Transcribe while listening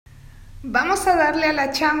Vamos a darle a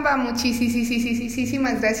la chamba.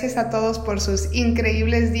 Muchísimas gracias a todos por sus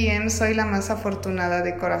increíbles DMs. Soy la más afortunada,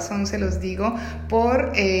 de corazón se los digo,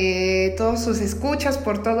 por todos sus escuchas,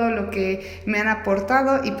 por todo lo que me han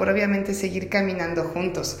aportado y por obviamente seguir caminando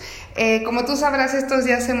juntos. Como tú sabrás, estos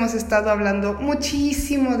días hemos estado hablando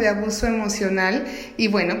muchísimo de abuso emocional y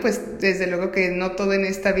bueno, pues desde luego que no todo en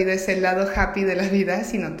esta vida es el lado happy de la vida,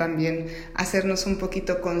 sino también hacernos un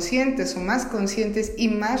poquito conscientes o más conscientes y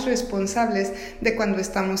más responsables de cuando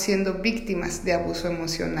estamos siendo víctimas de abuso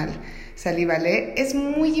emocional. ¿Salí, vale? Es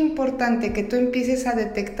muy importante que tú empieces a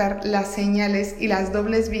detectar las señales y las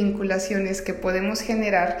dobles vinculaciones que podemos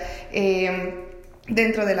generar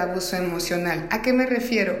dentro del abuso emocional. ¿A qué me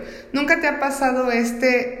refiero? ¿Nunca te ha pasado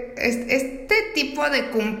este tipo de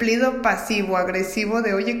cumplido pasivo-agresivo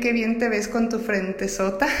de oye, qué bien te ves con tu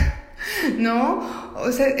frentezota? ¿No?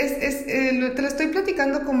 O sea, te lo estoy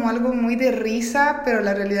platicando como algo muy de risa, pero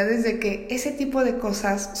la realidad es de que ese tipo de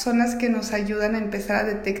cosas son las que nos ayudan a empezar a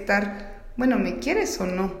detectar, bueno, ¿me quieres o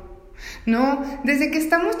no? No, desde que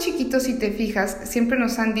estamos chiquitos, si te fijas, siempre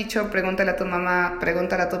nos han dicho, pregúntale a tu mamá,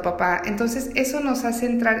 pregúntale a tu papá. Entonces eso nos hace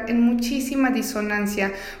entrar en muchísima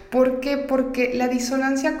disonancia. ¿Por qué? Porque la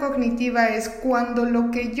disonancia cognitiva es cuando lo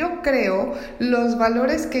que yo creo, los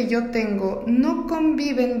valores que yo tengo, no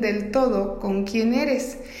conviven del todo con quién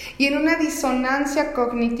eres. Y en una disonancia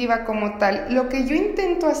cognitiva como tal, lo que yo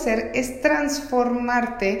intento hacer es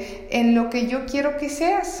transformarte en lo que yo quiero que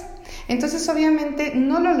seas. Entonces obviamente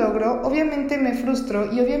no lo logro, obviamente me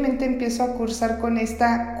frustro y obviamente empiezo a cursar con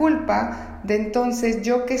esta culpa de entonces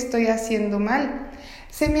yo qué estoy haciendo mal.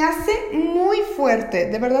 Se me hace muy fuerte,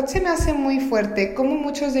 de verdad se me hace muy fuerte como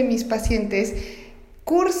muchos de mis pacientes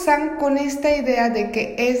cursan con esta idea de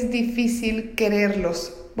que es difícil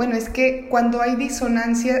quererlos. Bueno, es que cuando hay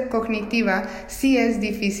disonancia cognitiva, sí es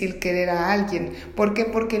difícil querer a alguien. ¿Por qué?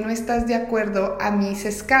 Porque no estás de acuerdo a mis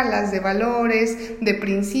escalas de valores, de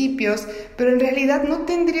principios, pero en realidad no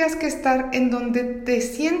tendrías que estar en donde te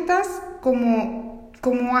sientas como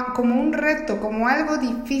un reto, como algo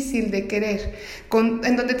difícil de querer,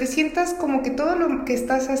 en donde te sientas como que todo lo que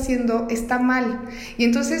estás haciendo está mal. Y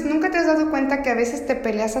entonces nunca te has dado cuenta que a veces te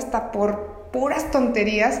peleas hasta por puras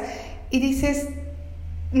tonterías y dices,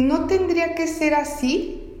 no tendría que ser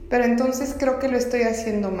así, pero entonces creo que lo estoy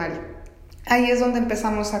haciendo mal. Ahí es donde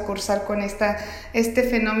empezamos a cursar con este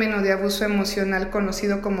fenómeno de abuso emocional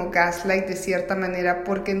conocido como gaslight de cierta manera,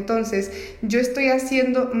 porque entonces yo estoy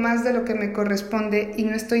haciendo más de lo que me corresponde y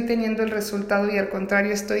no estoy teniendo el resultado y al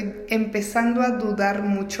contrario estoy empezando a dudar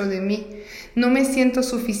mucho de mí. No me siento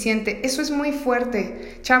suficiente. Eso es muy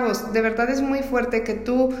fuerte. Chavos, de verdad es muy fuerte que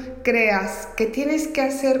tú creas que tienes que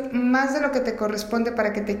hacer más de lo que te corresponde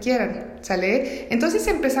para que te quieran, ¿sale? Entonces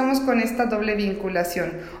empezamos con esta doble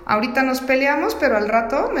vinculación. Ahorita nos peleamos, pero al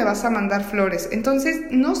rato me vas a mandar flores.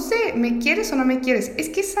 Entonces, no sé, ¿me quieres o no me quieres? Es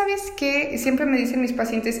que, ¿sabes qué? Siempre me dicen mis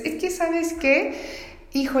pacientes, es que, ¿sabes qué?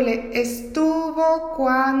 Híjole, estuvo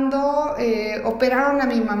cuando operaron a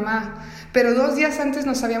mi mamá. Pero 2 días antes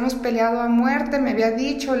nos habíamos peleado a muerte, me había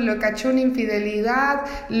dicho, lo caché una infidelidad,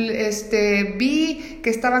 vi que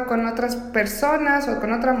estaba con otras personas o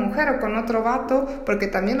con otra mujer o con otro vato, porque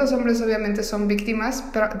también los hombres obviamente son víctimas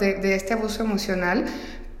de este abuso emocional,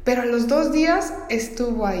 pero a los 2 días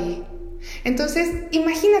estuvo ahí. Entonces,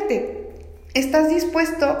 imagínate, estás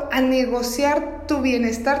dispuesto a negociar tu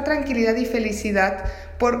bienestar, tranquilidad y felicidad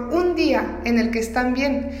por un día en el que están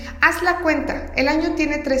bien. Haz la cuenta, el año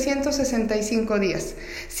tiene 365 días.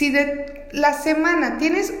 Si de la semana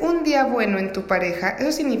tienes un día bueno en tu pareja,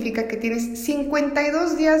 eso significa que tienes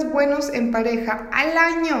 52 días buenos en pareja al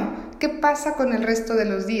año. ¿Qué pasa con el resto de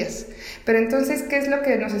los días? Pero entonces, ¿qué es lo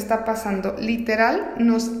que nos está pasando? Literal,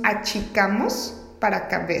 nos achicamos para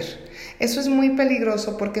caber. Eso es muy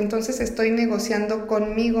peligroso porque entonces estoy negociando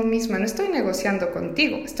conmigo misma, no estoy negociando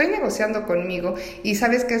contigo, estoy negociando conmigo y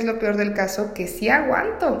 ¿sabes qué es lo peor del caso? Que sí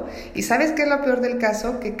aguanto. ¿Y sabes qué es lo peor del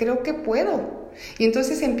caso? Que creo que puedo. Y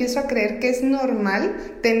entonces empiezo a creer que es normal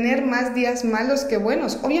tener más días malos que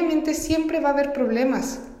buenos. Obviamente siempre va a haber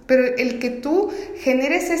problemas, pero el que tú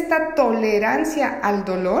generes esta tolerancia al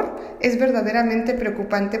dolor es verdaderamente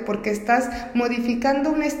preocupante porque estás modificando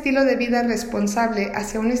un estilo de vida responsable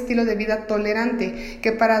hacia un estilo de vida tolerante,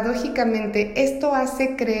 que paradójicamente esto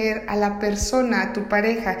hace creer a la persona, a tu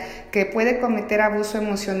pareja, que puede cometer abuso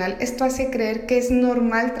emocional, esto hace creer que es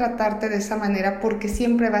normal tratarte de esa manera porque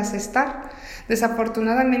siempre vas a estar.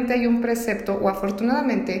 Desafortunadamente hay un precepto, o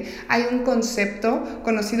afortunadamente hay un concepto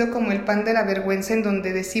conocido como el pan de la vergüenza, en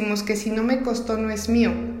donde decimos que si no me costó no es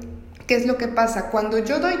mío. ¿Qué es lo que pasa? Cuando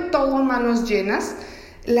yo doy todo a manos llenas,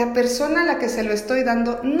 la persona a la que se lo estoy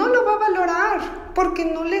dando no lo va a valorar. porque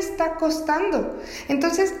no le está costando.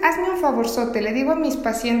 Entonces, hazme un favorzote, le digo a mis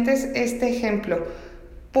pacientes este ejemplo: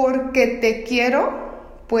 porque te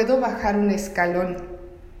quiero, puedo bajar un escalón.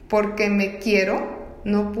 Porque me quiero,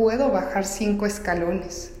 no puedo bajar 5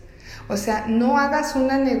 escalones. O sea, no hagas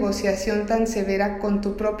una negociación tan severa con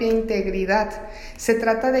tu propia integridad. Se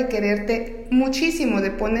trata de quererte muchísimo,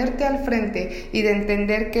 de ponerte al frente y de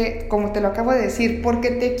entender que, como te lo acabo de decir,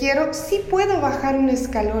 porque te quiero, sí puedo bajar un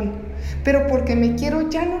escalón, pero porque me quiero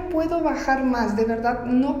ya no puedo bajar más, de verdad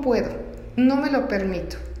no puedo, no me lo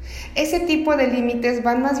permito. Ese tipo de límites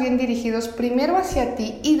van más bien dirigidos primero hacia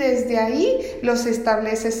ti y desde ahí los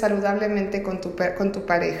estableces saludablemente con tu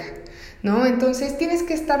pareja, ¿no? Entonces tienes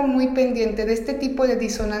que estar muy pendiente de este tipo de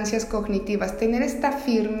disonancias cognitivas, tener esta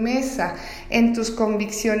firmeza en tus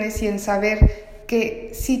convicciones y en saber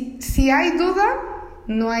que si hay duda,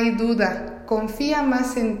 no hay duda, confía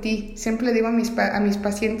más en ti. Siempre le digo a mis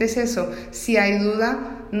pacientes eso: si hay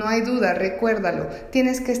duda, no hay duda, recuérdalo.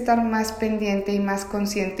 Tienes que estar más pendiente y más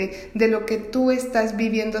consciente de lo que tú estás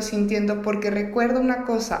viviendo, sintiendo, porque recuerda una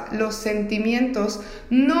cosa: los sentimientos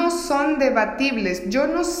no son debatibles. Yo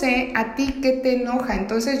no sé a ti qué te enoja,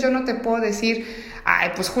 entonces yo no te puedo decir, ay,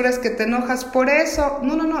 pues juras que te enojas por eso.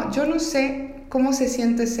 No, yo no sé cómo se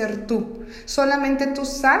siente ser tú. Solamente tú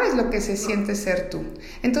sabes lo que se siente ser tú.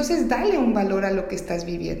 Entonces, dale un valor a lo que estás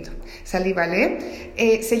viviendo. ¿Salí,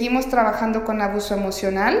 vale? Seguimos trabajando con abuso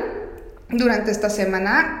emocional. Durante esta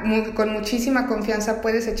semana, con muchísima confianza,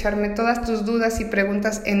 puedes echarme todas tus dudas y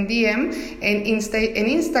preguntas en DM, en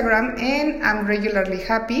Instagram, en I'm Regularly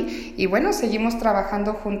Happy. Y bueno, seguimos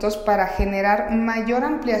trabajando juntos para generar mayor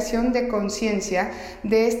ampliación de conciencia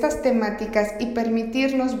de estas temáticas y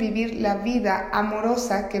permitirnos vivir la vida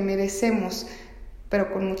amorosa que merecemos,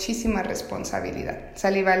 pero con muchísima responsabilidad.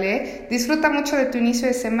 ¿Sale, vale? Disfruta mucho de tu inicio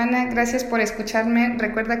de semana. Gracias por escucharme.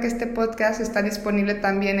 Recuerda que este podcast está disponible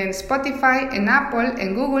también en Spotify, en Apple,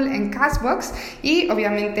 en Google, en Castbox y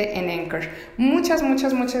obviamente en Anchor. Muchas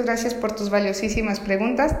gracias por tus valiosísimas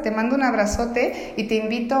preguntas. Te mando un abrazote y te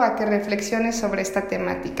invito a que reflexiones sobre esta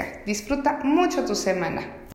temática. Disfruta mucho tu semana.